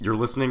You're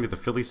listening to the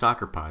Philly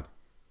Soccer Pod.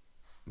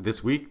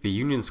 This week, the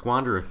Union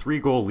squander a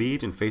 3-goal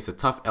lead and face a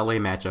tough LA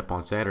matchup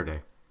on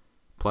Saturday.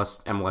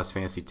 Plus, MLS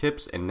fancy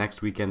tips and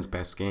next weekend's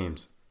best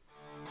games.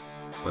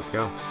 Let's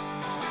go.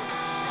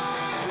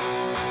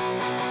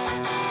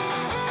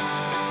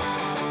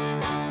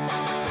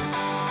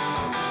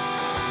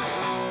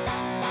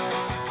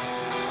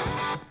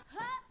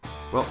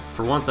 Well,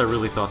 for once I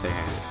really thought they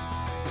had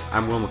it.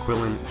 I'm Will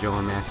McQuillan, Joe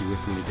and Matthew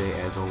with me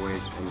today as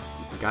always. And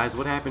guys,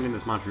 what happened in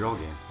this Montreal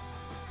game?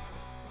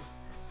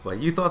 Well,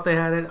 you thought they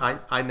had it.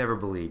 I never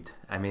believed.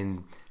 I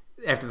mean,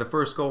 after the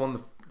first goal in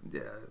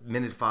the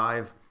minute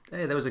 5,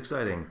 hey, that was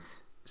exciting.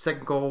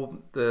 Second goal,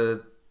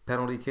 the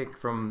penalty kick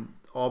from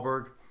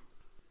Alberg,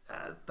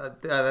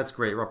 that's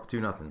great. We're up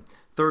 2-0.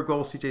 Third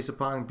goal, CJ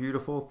Sapong,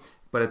 beautiful.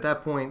 But at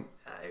that point,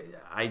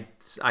 I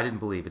didn't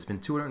believe. It's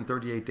been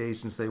 238 days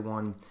since they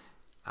won.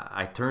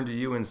 I turned to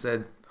you and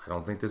said, I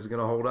don't think this is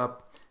going to hold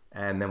up.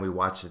 And then we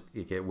watched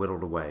it get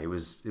whittled away. It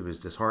was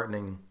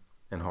disheartening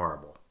and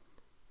horrible.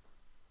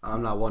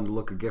 I'm not one to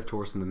look a gift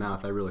horse in the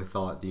mouth. I really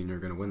thought the Union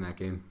were going to win that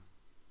game.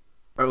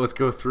 All right, let's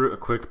go through a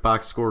quick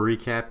box score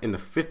recap. In the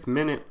 5th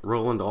minute,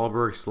 Roland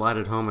Alberg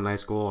slided home a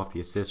nice goal off the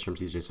assist from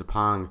CJ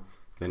Sapong.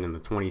 Then in the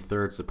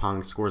 23rd,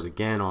 Sapong scores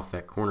again off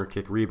that corner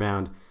kick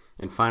rebound.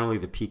 And finally,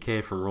 the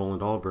PK from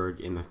Roland Alberg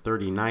in the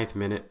 39th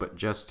minute, but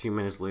just 2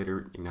 minutes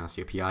later,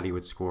 Ignacio Piatti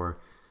would score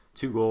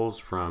 2 goals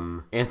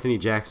from Anthony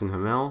Jackson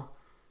Hamel,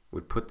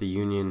 would put the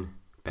Union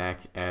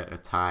back at a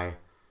tie.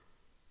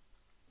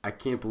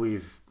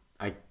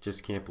 I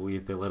just can't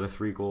believe they let a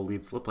 3-goal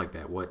lead slip like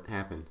that. What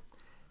happened?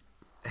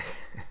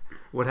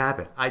 What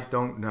happened? I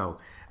don't know.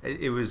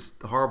 It was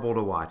horrible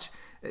to watch.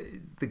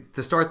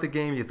 To start the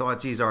game, you thought,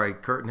 geez, all right,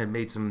 Curtin had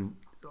made some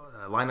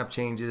lineup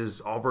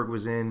changes. Alberg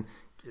was in.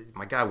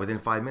 My God, within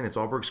 5 minutes,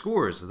 Alberg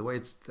scores. The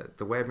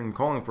way I've been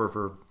calling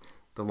for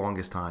the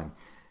longest time.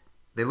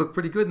 They looked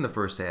pretty good in the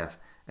first half.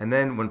 And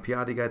then when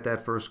Piatti got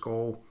that first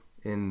goal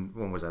in,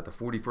 when was that, the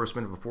 41st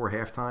minute before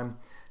halftime,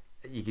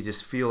 you could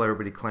just feel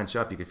everybody clench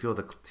up. You could feel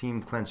the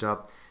team clench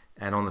up.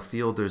 And on the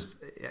field,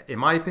 in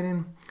my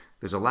opinion,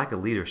 there's a lack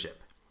of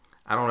leadership.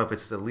 I don't know if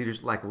it's the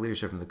lack of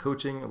leadership from the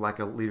coaching, lack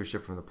of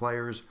leadership from the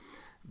players,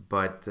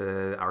 but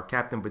our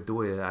captain,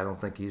 Bedoya, I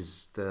don't think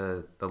he's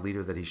the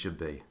leader that he should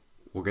be.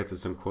 We'll get to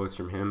some quotes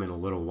from him in a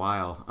little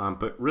while.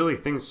 But really,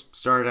 things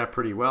started out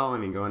pretty well. I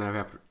mean, going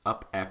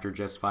up after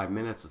just 5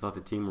 minutes, I thought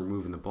the team were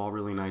moving the ball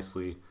really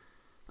nicely.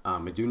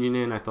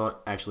 Medunjanin, I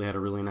thought, actually had a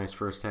really nice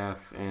first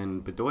half,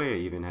 and Bedoya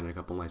even had a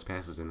couple nice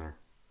passes in there.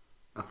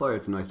 I thought he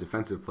had some nice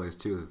defensive plays,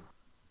 too.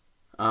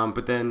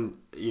 But then,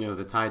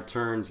 the tide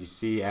turns. You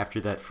see after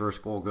that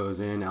first goal goes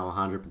in,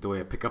 Alejandro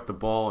Bedoya pick up the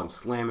ball and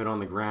slam it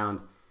on the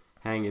ground,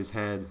 hang his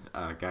head.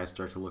 Guys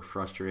start to look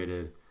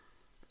frustrated,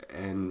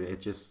 and it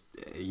just,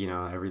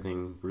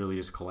 everything really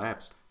just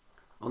collapsed.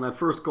 On that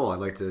first goal, I'd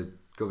like to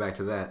go back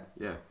to that.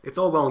 Yeah. It's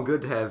all well and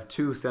good to have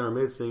 2 center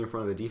mids sitting in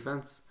front of the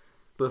defense,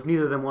 but if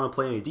neither of them want to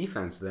play any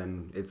defense,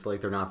 then it's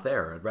like they're not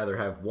there. I'd rather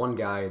have one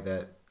guy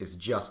that is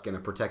just going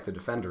to protect the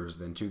defenders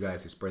than 2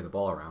 guys who spray the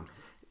ball around.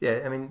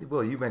 Yeah, I mean,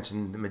 Will, you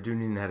mentioned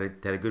Medunjanin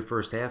had a good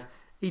first half.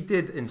 He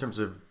did in terms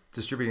of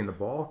distributing the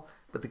ball,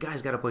 but the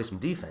guy's got to play some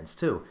defense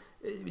too.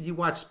 You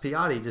watch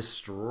Piatti just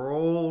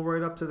stroll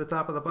right up to the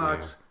top of the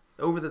box,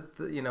 over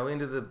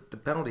into the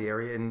penalty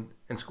area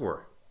and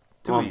score.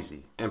 Too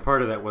easy. And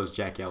part of that was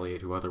Jack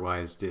Elliott, who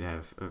otherwise did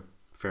have a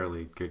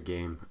fairly good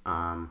game.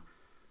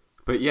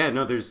 But yeah,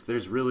 no,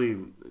 there's really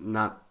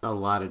not a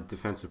lot of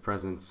defensive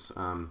presence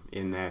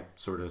in that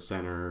sort of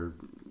center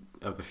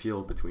of the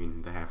field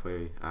between the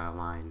halfway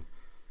line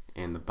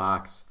and the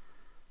box.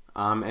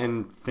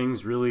 And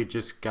things really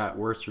just got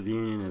worse for the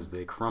Union as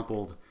they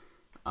crumpled.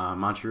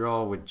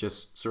 Montreal would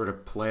just sort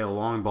of play a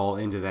long ball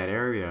into that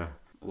area.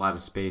 A lot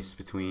of space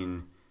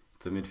between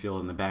the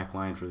midfield and the back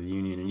line for the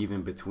Union, and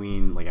even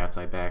between like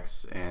outside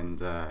backs and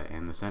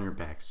the center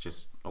backs.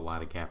 Just a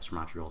lot of gaps for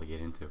Montreal to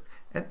get into.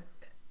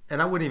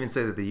 And I wouldn't even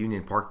say that the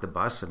Union parked the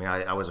bus. I mean,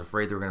 I was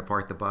afraid they were going to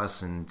park the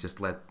bus and just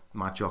let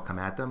Montreal come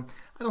at them.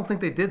 I don't think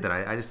they did that.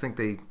 I just think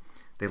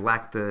they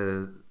lacked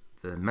the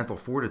mental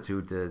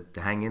fortitude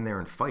to hang in there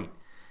and fight.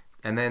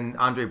 And then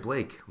Andre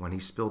Blake, when he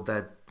spilled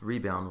that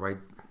rebound right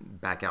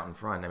back out in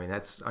front, I mean,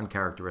 that's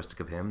uncharacteristic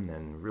of him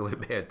and really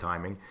bad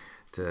timing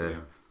to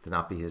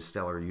not be his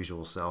stellar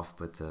usual self.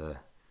 But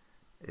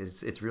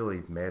it's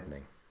really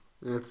maddening.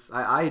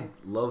 I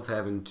love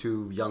having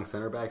 2 young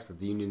center backs that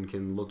the Union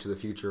can look to the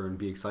future and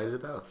be excited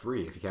about.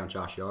 3 if you count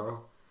Josh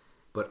Yarrow.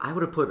 But I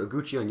would have put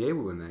Oguchi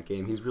Onyewu in that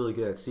game. He's really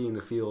good at seeing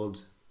the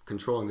field,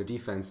 controlling the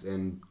defense,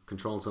 and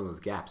controlling some of those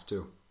gaps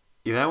too.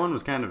 Yeah, that one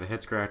was kind of a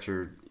head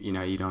scratcher. You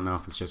don't know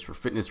if it's just for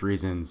fitness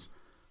reasons.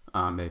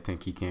 They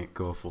think he can't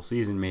go a full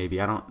season maybe.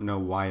 I don't know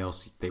why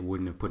else they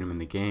wouldn't have put him in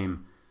the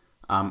game.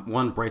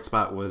 One bright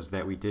spot was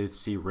that we did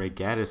see Ray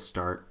Gaddis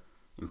start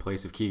in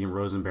place of Keegan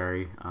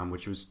Rosenberry,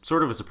 which was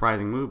sort of a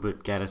surprising move,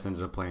 but Gaddis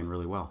ended up playing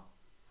really well.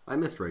 I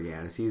missed Ray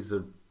Gaddis.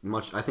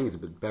 I think he's a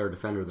bit better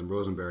defender than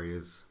Rosenberry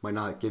is. Might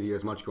not give you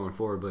as much going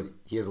forward, but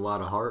he has a lot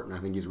of heart, and I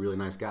think he's a really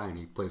nice guy, and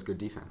he plays good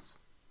defense.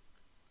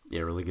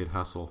 Yeah, really good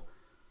hustle.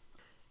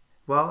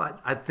 Well,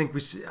 I think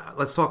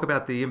let's talk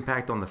about the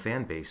impact on the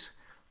fan base.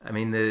 I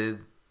mean,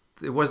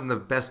 it wasn't the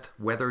best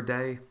weather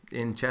day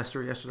in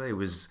Chester yesterday. It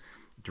was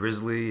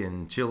drizzly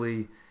and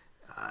chilly.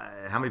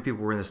 How many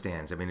people were in the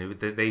stands? I mean,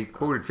 they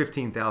quoted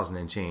 15,000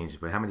 and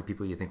change, but how many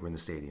people do you think were in the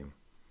stadium?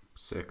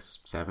 6,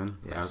 7.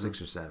 Yeah,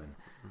 6 or 7.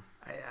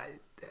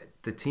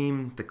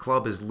 The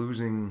club is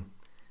losing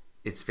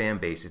its fan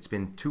base. It's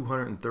been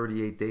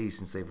 238 days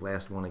since they've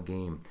last won a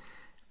game.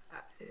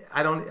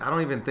 I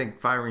don't even think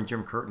firing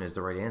Jim Curtin is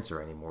the right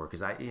answer anymore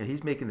because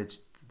he's making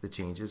the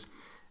changes.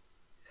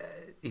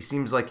 He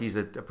seems like he's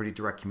a pretty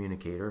direct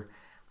communicator.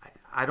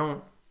 I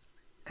don't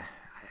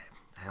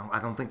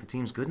think the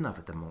team's good enough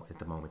at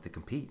the moment to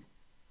compete.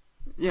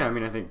 Yeah, I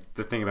mean, I think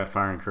the thing about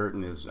firing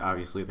Curtin is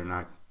obviously they're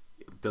not.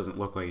 It doesn't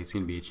look like it's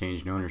going to be a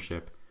change in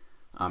ownership,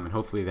 and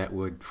hopefully that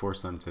would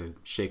force them to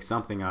shake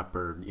something up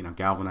or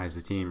galvanize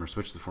the team or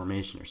switch the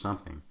formation or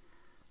something.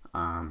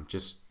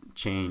 Just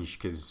change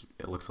because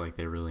it looks like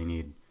they really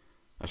need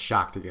a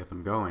shock to get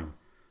them going.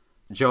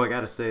 Joe, I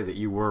got to say that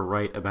you were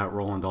right about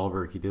Roland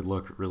Dahlberg. He did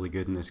look really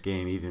good in this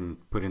game, even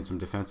put in some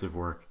defensive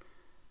work.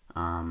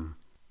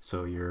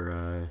 So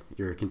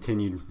your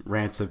continued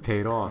rants have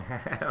paid off.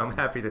 I'm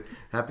happy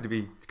to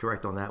be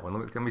correct on that one.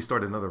 Let me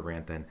start another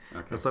rant then.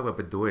 Okay. Let's talk about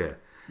Bedoya.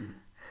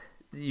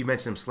 You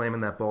mentioned him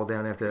slamming that ball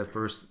down after that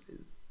first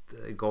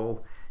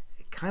goal.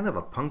 Kind of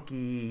a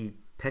punky,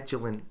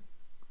 petulant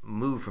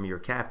move from your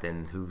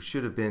captain, who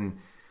should have been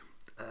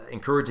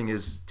encouraging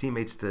his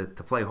teammates to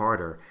play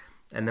harder.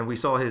 And then we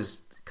saw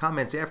his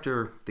comments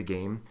after the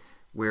game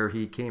where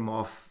he came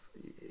off,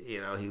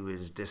 he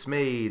was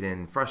dismayed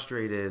and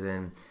frustrated.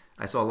 And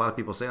I saw a lot of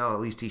people say,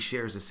 at least he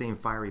shares the same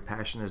fiery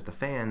passion as the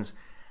fans.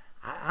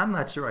 I'm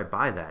not sure I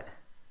buy that.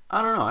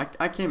 I don't know.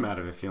 I came out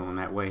of it feeling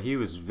that way. He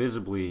was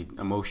visibly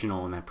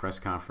emotional in that press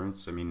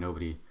conference. I mean,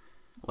 nobody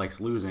likes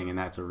losing, and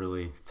that's a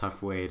really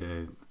tough way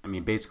to,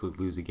 basically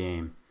lose a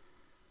game.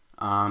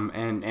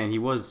 And he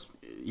was,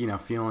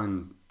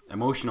 feeling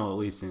emotional at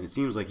least, and it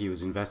seems like he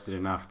was invested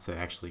enough to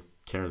actually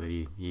care that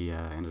he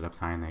ended up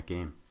tying that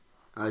game.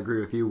 I agree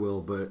with you,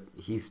 Will, but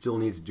he still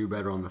needs to do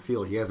better on the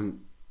field. He hasn't.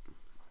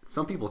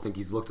 Some people think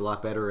he's looked a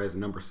lot better as a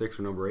number 6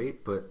 or number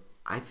 8, but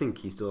I think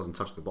he still hasn't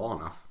touched the ball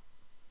enough.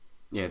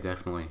 Yeah,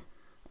 definitely.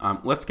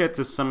 Let's get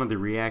to some of the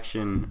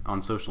reaction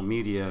on social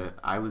media.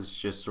 I was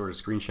just sort of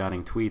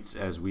screenshotting tweets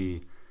as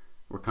we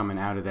were coming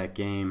out of that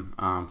game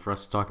for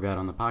us to talk about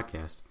on the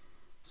podcast.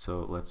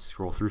 So let's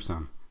scroll through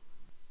some.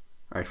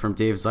 All right, from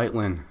Dave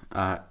Zeitlin.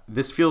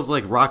 This feels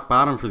like rock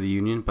bottom for the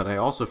Union, but I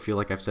also feel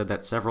like I've said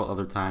that several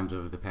other times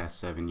over the past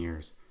 7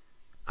 years.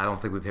 I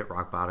don't think we've hit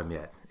rock bottom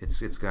yet.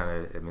 It's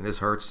gonna. This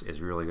hurts. It's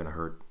really gonna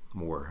hurt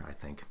more, I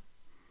think.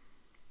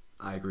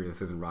 I agree.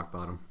 This isn't rock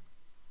bottom.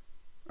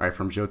 All right,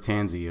 from Joe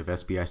Tanzi of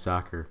SBI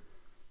Soccer.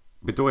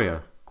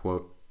 Bedoya,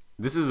 quote,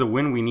 "This is a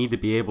win we need to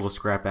be able to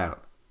scrap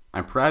out.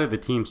 I'm proud of the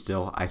team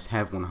still. I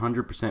have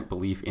 100%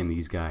 belief in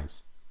these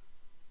guys."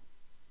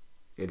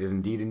 It is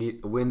indeed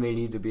a win they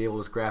need to be able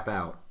to scrap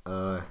out.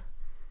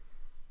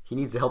 He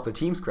needs to help the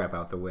team scrap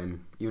out the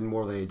win, even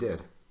more than he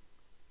did.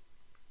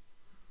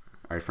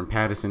 All right, from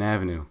Pattison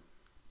Avenue.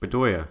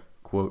 Bedoya,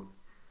 quote,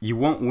 "You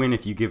won't win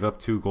if you give up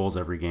 2 goals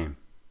every game."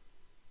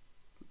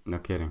 No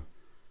kidding.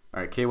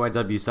 All right,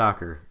 KYW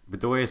Soccer.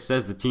 Bedoya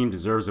says the team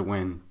deserves a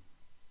win.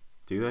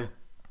 Do they?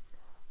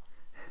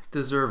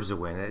 Deserves a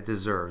win. It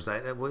deserves.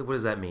 What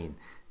does that mean?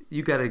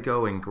 You got to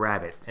go and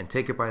grab it and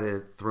take it by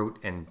the throat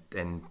and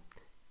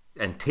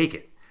take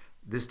it.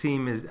 This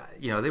team is,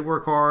 they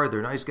work hard.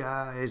 They're nice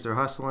guys. They're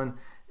hustling.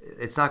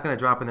 It's not going to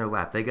drop in their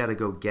lap. They got to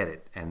go get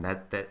it. And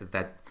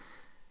that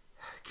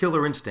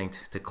killer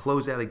instinct to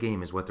close out a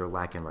game is what they're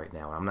lacking right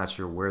now. I'm not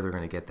sure where they're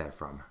going to get that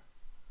from.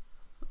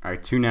 All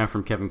right, 2 now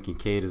from Kevin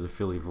Kincaid of the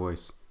Philly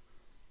Voice.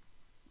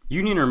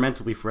 Union are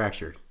mentally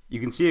fractured. You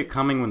can see it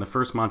coming when the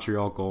first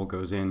Montreal goal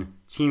goes in.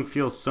 Team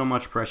feels so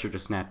much pressure to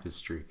snap this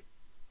streak.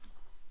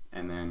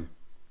 And then,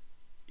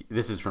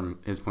 this is from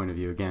his point of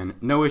view again.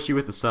 No issue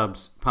with the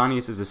subs.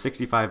 Pontius is a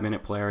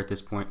 65-minute player at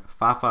this point.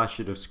 Fafa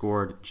should have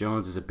scored.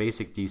 Jones is a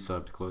basic D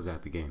sub to close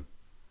out the game.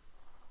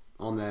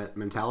 On that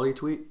mentality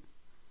tweet,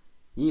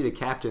 you need a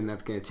captain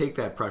that's going to take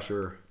that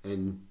pressure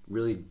and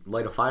really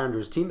light a fire under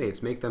his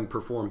teammates, make them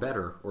perform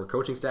better, or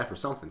coaching staff or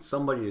something.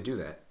 Somebody to do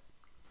that.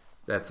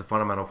 That's a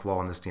fundamental flaw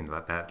in this team,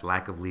 that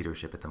lack of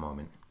leadership at the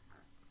moment.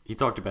 He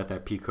talked about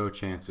that Pico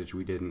chance, which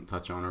we didn't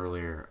touch on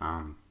earlier.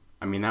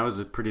 That was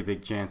a pretty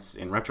big chance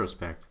in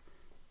retrospect.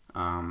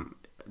 I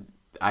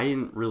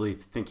didn't really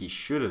think he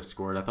should have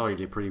scored. I thought he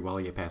did pretty well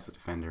to get past the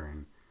defender,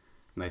 and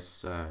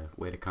nice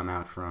way to come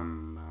out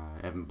from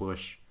Evan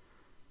Bush.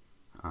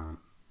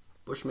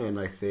 Bush made a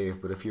nice save,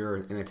 but if you're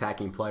an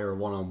attacking player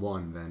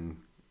one-on-one, then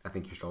I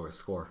think you should always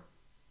score.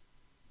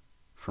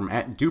 From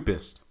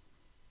 @Dupist.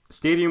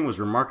 Stadium was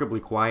remarkably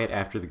quiet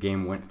after the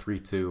game went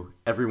 3-2.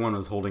 Everyone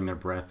was holding their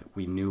breath.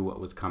 We knew what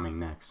was coming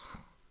next.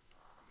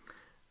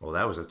 Well,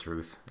 that was the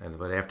truth.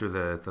 But after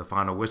the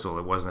final whistle,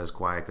 it wasn't as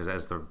quiet because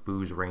as the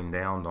boos rained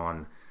down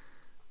on,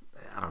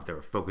 I don't know if they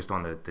were focused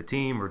on the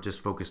team or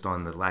just focused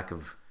on the lack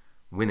of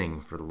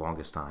winning for the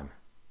longest time.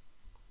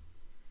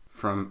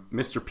 from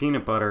Mr.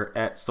 Peanut Butter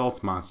at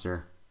Salts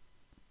Monster.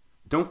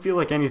 Don't feel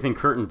like anything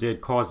Curtin did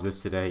caused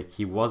this today.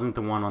 He wasn't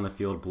the one on the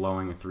field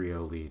blowing a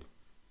 3-0 lead.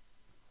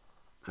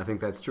 I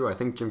think that's true. I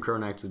think Jim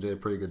Curtin actually did a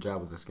pretty good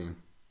job with this game.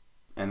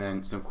 And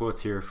then some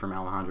quotes here from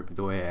Alejandro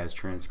Bedoya as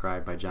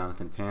transcribed by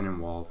Jonathan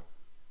Tannenwald.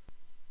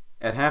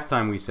 At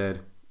halftime we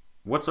said,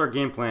 "What's our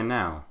game plan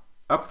now?"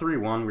 Up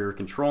 3-1, we were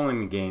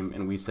controlling the game,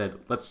 and we said,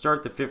 let's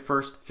start the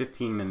first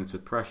 15 minutes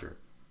with pressure.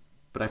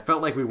 But I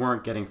felt like we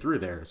weren't getting through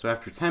there, so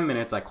after 10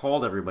 minutes, I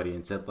called everybody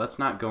and said, let's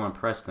not go and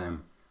press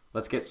them.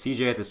 Let's get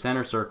CJ at the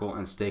center circle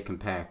and stay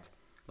compact,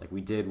 like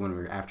we did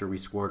after we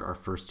scored our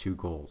first 2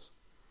 goals.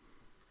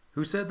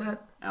 Who said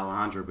that?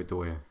 Alejandro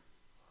Bedoya.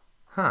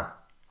 Huh.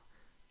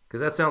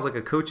 Because that sounds like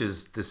a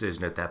coach's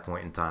decision at that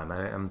point in time.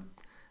 I'm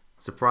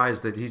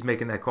surprised that he's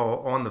making that call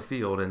on the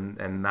field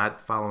and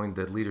not following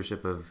the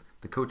leadership of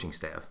the coaching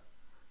staff.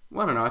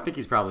 Well, I don't know. I think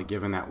he's probably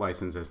given that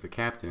license as the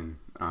captain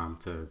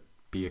to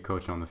be a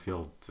coach on the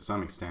field to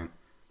some extent.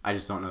 I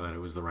just don't know that it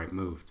was the right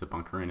move to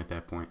bunker in at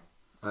that point.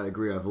 I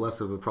agree. I have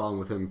less of a problem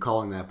with him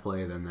calling that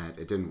play than that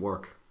it didn't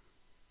work.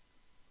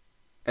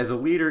 As a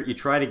leader, you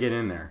try to get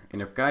in there.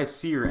 And if guys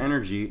see your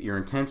energy, your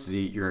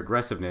intensity, your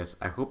aggressiveness,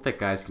 I hope that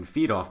guys can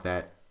feed off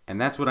that. And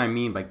that's what I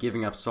mean by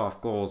giving up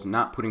soft goals,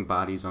 not putting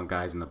bodies on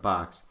guys in the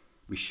box.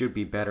 We should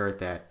be better at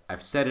that.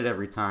 I've said it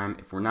every time.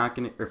 If we're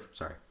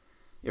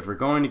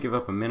going to give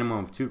up a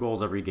minimum of 2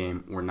 goals every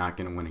game, we're not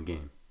going to win a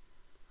game.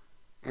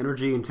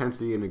 Energy,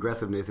 intensity, and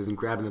aggressiveness isn't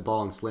grabbing the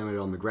ball and slamming it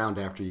on the ground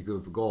after you give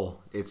up a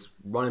goal. It's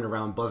running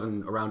around,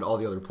 buzzing around all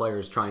the other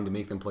players, trying to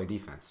make them play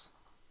defense.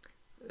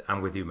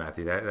 I'm with you,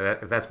 Matthew.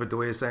 If that's what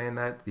Bedoya is saying,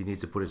 that he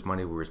needs to put his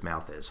money where his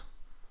mouth is.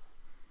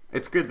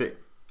 It's good that,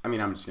 I'm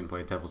just going to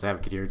play devil's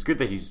advocate here. It's good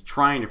that he's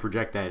trying to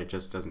project that. It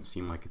just doesn't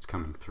seem like it's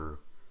coming through.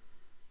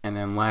 And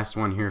then last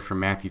one here from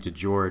Matthew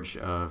DeGeorge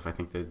of, I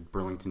think, the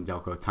Burlington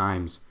Delco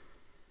Times.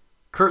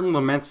 Curtin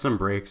laments some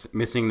breaks,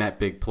 missing that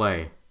big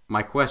play.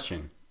 My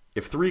question,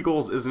 if 3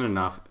 goals isn't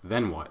enough,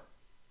 then what?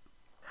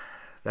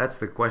 That's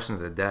the question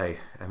of the day.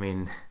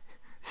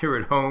 You're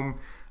at home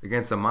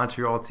against a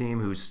Montreal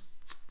team who's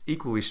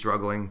equally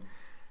struggling,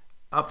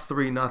 up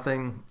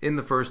 3-0 in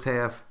the first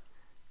half,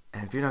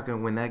 and if you're not going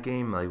to win that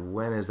game,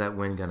 when is that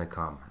win going to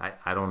come?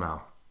 I don't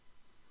know.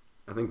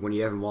 I think when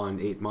you haven't won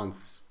in 8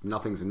 months,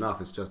 nothing's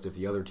enough. It's just if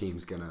the other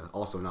team's going to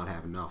also not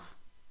have enough.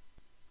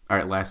 All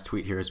right, last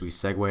tweet here as we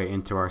segue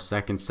into our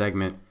second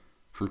segment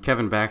from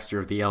Kevin Baxter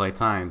of the LA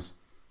Times.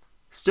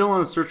 Still on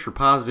the search for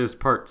positives,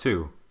 part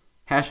 2.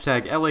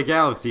 Hashtag LA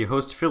Galaxy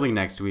host Philly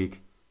next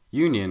week.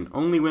 Union,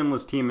 only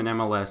winless team in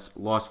MLS,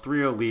 lost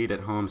 3-0 lead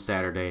at home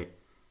Saturday.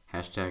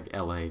 Hashtag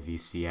LA v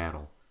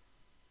Seattle.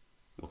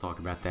 We'll talk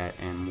about that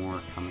and more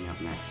coming up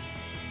next.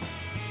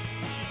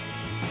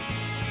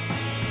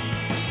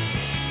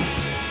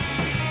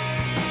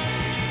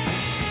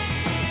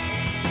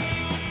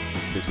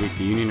 This week,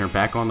 the Union are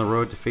back on the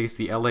road to face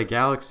the LA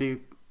Galaxy.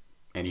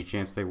 Any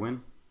chance they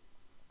win?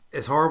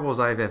 As horrible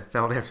as I've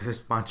felt after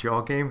this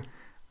Montreal game,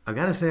 I've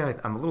got to say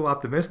I'm a little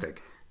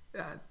optimistic.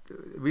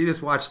 We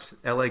just watched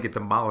LA get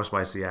demolished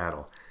by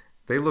Seattle.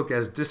 They look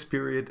as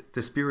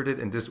dispirited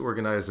and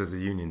disorganized as the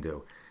Union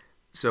do.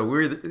 So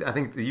I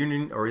think the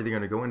Union are either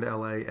going to go into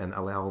LA and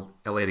allow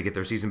LA to get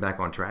their season back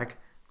on track,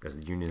 because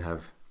the Union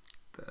have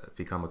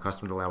become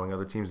accustomed to allowing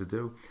other teams to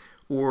do,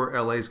 or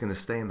LA is going to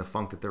stay in the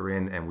funk that they're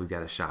in, and we've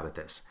got a shot at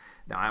this.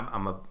 Now,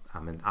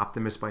 I'm an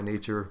optimist by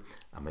nature.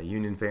 I'm a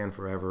Union fan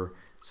forever,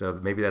 so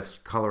maybe that's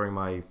coloring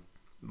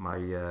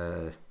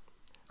my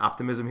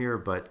optimism here,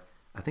 but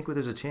I think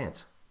there's a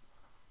chance.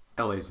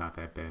 LA's not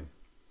that bad.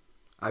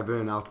 I've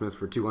been an optimist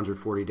for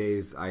 240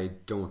 days. I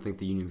don't think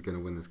the Union's going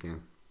to win this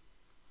game.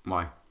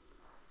 Why?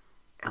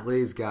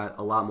 LA's got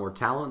a lot more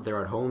talent.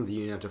 They're at home. The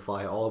Union have to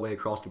fly all the way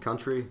across the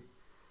country.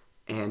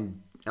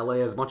 And LA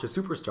has a bunch of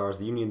superstars.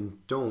 The Union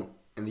don't.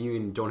 And the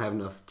Union don't have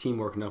enough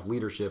teamwork, enough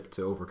leadership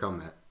to overcome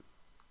that.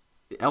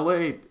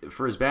 LA,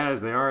 for as bad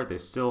as they are, they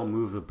still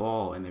move the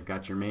ball. And they've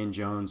got Jermaine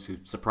Jones, who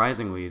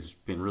surprisingly has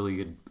been really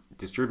good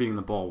distributing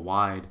the ball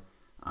wide,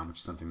 which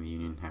is something the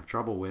Union have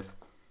trouble with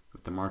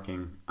the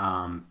marking.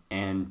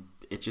 And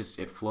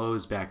it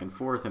flows back and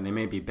forth, and they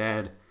may be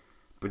bad,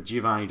 but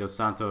Giovanni Dos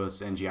Santos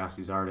and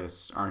Giassi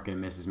Zardes aren't going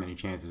to miss as many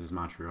chances as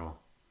Montreal.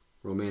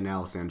 Romain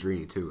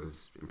Alessandrini, too,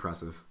 is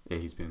impressive. Yeah,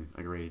 he's been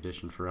a great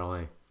addition for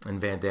LA. And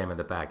Van Damme in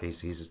the back,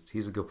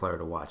 he's a good player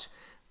to watch.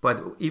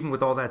 But even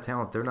with all that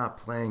talent, they're not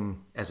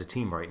playing as a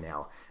team right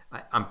now.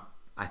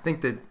 I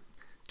think that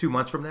 2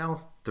 months from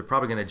now, they're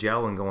probably going to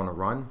gel and go on a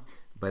run.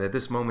 But at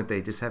this moment,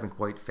 they just haven't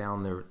quite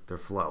found their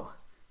flow.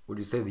 Would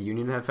you say the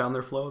Union have found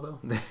their flow, though?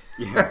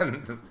 Yeah.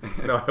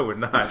 No, I would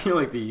not. I feel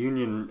like the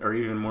Union are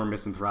even more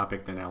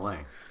misanthropic than LA.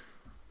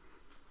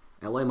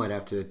 LA might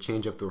have to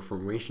change up their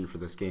formation for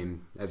this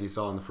game. As you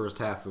saw in the first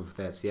half of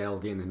that Seattle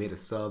game, they made a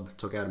sub,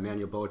 took out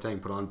Emmanuel Boateng,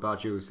 put on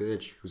Baggio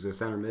Usic, who's a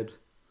center mid.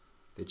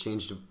 They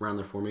changed around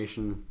their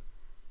formation.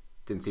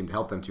 Didn't seem to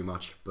help them too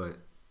much, but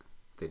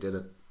they did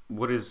it.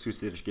 What does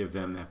Usic give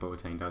them that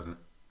Boateng doesn't?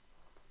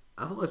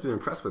 I've always been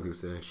impressed with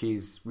Usic.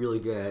 He's really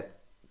good at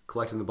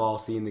collecting the ball,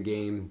 seeing the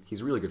game.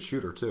 He's a really good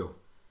shooter, too.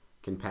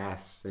 can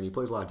pass, and he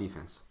plays a lot of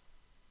defense.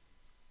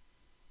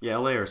 Yeah,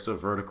 LA are so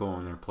vertical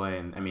in their play,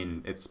 and I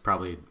mean, it's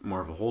probably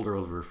more of a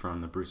holdover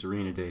from the Bruce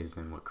Arena days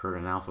than what Kurt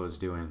and Alpha is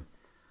doing.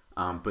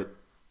 But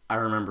I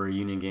remember a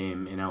Union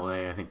game in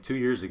LA, I think 2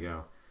 years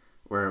ago,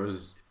 where it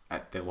was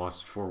they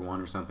lost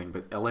 4-1 or something,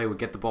 but LA would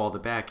get the ball at the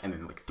back, and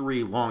then like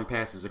 3 long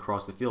passes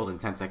across the field,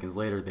 and 10 seconds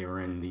later they were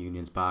in the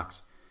Union's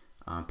box,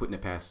 putting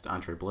it past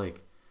Andre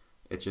Blake.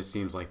 It just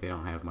seems like they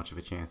don't have much of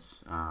a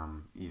chance,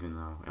 even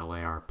though LA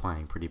are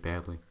playing pretty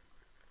badly.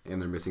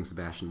 And they're missing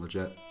Sebastian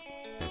Lletget.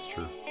 That's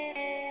true.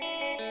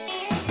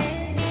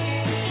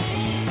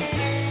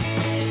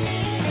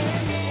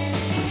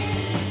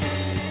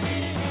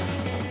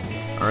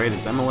 Alright,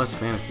 it's MLS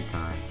Fantasy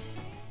time.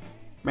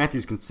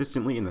 Matthew's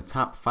consistently in the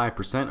top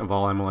 5% of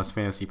all MLS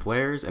fantasy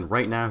players, and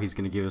right now he's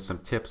going to give us some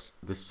tips.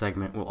 This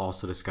segment will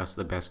also discuss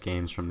the best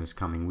games from this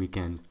coming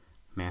weekend.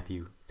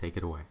 Matthew, take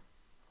it away.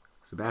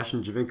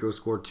 Sebastian Giovinco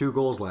scored 2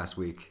 goals last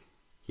week.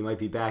 He might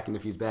be back, and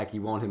if he's back,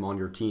 you want him on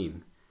your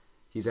team.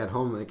 He's at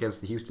home against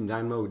the Houston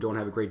Dynamo, who don't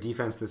have a great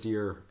defense this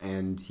year,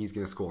 and he's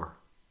going to score.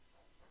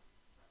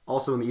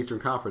 Also in the Eastern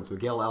Conference,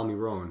 Miguel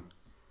Almiron.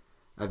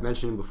 I've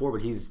mentioned him before,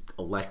 but he's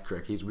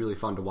electric. He's really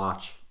fun to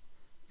watch.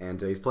 And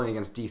he's playing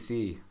against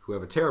DC, who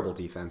have a terrible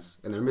defense,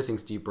 and they're missing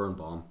Steve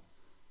Birnbaum.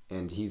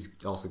 And he's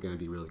also going to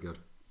be really good.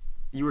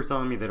 You were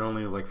telling me that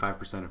only like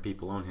 5% of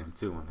people own him,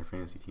 too, on their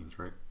fantasy teams,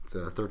 right? It's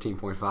a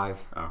 13.5.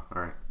 Oh,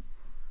 all right.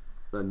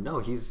 No,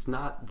 he's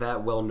not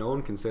that well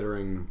known,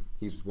 considering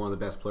he's one of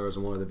the best players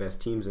on one of the best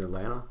teams in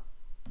Atlanta.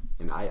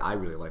 And I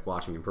really like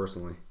watching him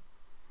personally.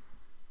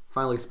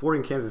 Finally,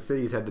 Sporting Kansas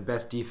City's had the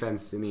best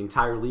defense in the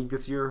entire league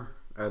this year.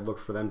 I'd look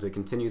for them to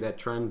continue that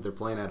trend. They're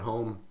playing at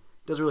home.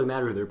 It doesn't really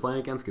matter who they're playing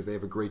against because they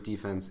have a great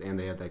defense and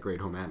they have that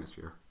great home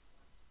atmosphere.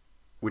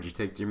 Would you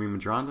take Jimmy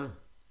Medranda,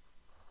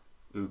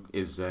 who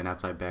is an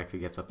outside back who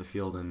gets up the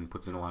field and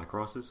puts in a lot of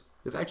crosses?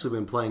 They've actually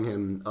been playing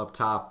him up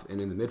top and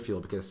in the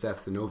midfield because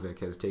Seth Sinovic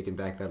has taken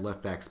back that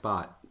left back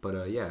spot.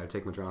 But yeah, I'd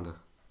take Medranda.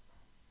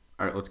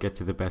 All right, let's get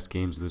to the best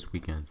games of this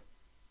weekend.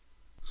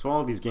 So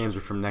all of these games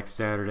are from next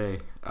Saturday.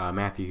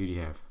 Matthew, who do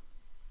you have?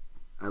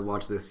 I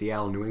watched the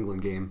Seattle-New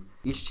England game.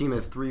 Each team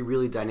has 3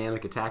 really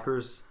dynamic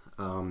attackers.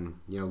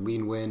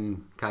 Lean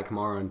Win, Kai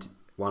Kamara, and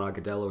Juan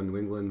Agudelo in New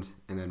England,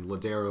 and then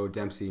Ladero,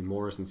 Dempsey, and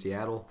Morris in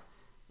Seattle.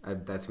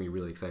 That's going to be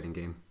a really exciting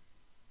game.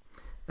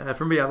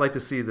 For me, I'd like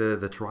to see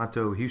the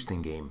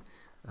Toronto-Houston game.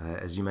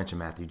 As you mentioned,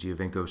 Matthew,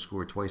 Giovinco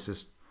scored twice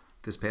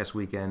this past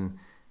weekend,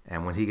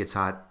 and when he gets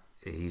hot,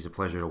 he's a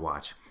pleasure to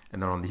watch.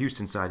 And then on the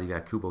Houston side, you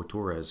got Cubo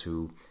Torres,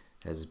 who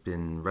has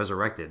been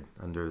resurrected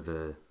under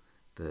the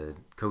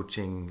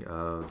coaching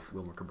of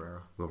Wilmer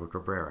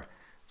Cabrera.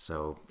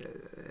 So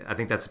I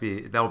think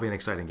that'll be an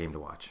exciting game to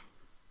watch.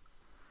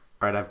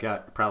 All right, I've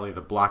got probably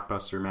the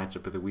blockbuster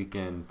matchup of the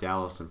weekend,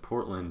 Dallas and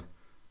Portland.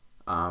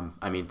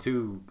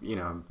 Two,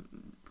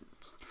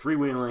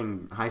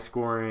 freewheeling,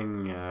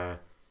 high-scoring,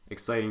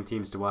 exciting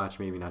teams to watch.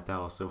 Maybe not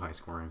Dallas so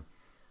high-scoring.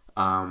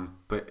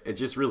 But it's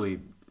just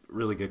really,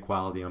 really good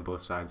quality on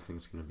both sides. I think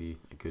it's going to be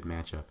a good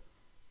matchup.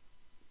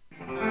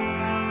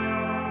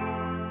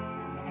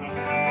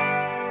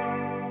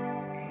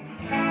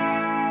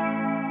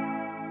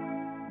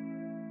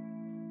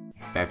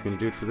 That's going to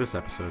do it for this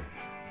episode.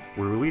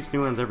 We release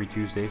new ones every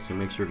Tuesday, so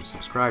make sure to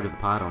subscribe to the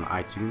pod on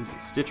iTunes,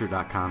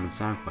 Stitcher.com, and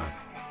SoundCloud.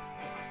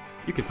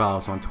 You can follow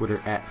us on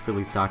Twitter at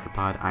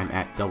PhillySoccerPod. I'm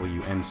at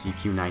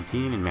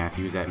WMCQ19, and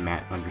Matthew is at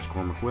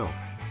Matt_McWill.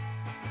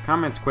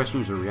 Comments,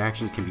 questions, or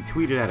reactions can be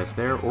tweeted at us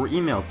there or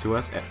emailed to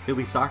us at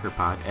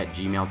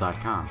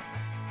PhillySoccerPod@gmail.com.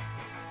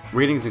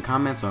 Ratings and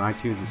comments on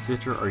iTunes and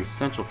Stitcher are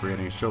essential for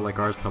getting a show like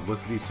ours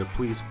publicity, so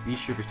please be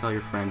sure to tell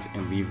your friends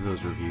and leave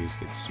those reviews.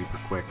 It's super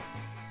quick.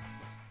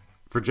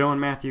 For Joe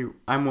and Matthew,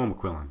 I'm Will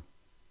McQuillan.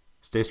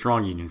 Stay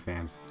strong, Union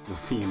fans. We'll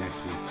see you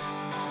next week.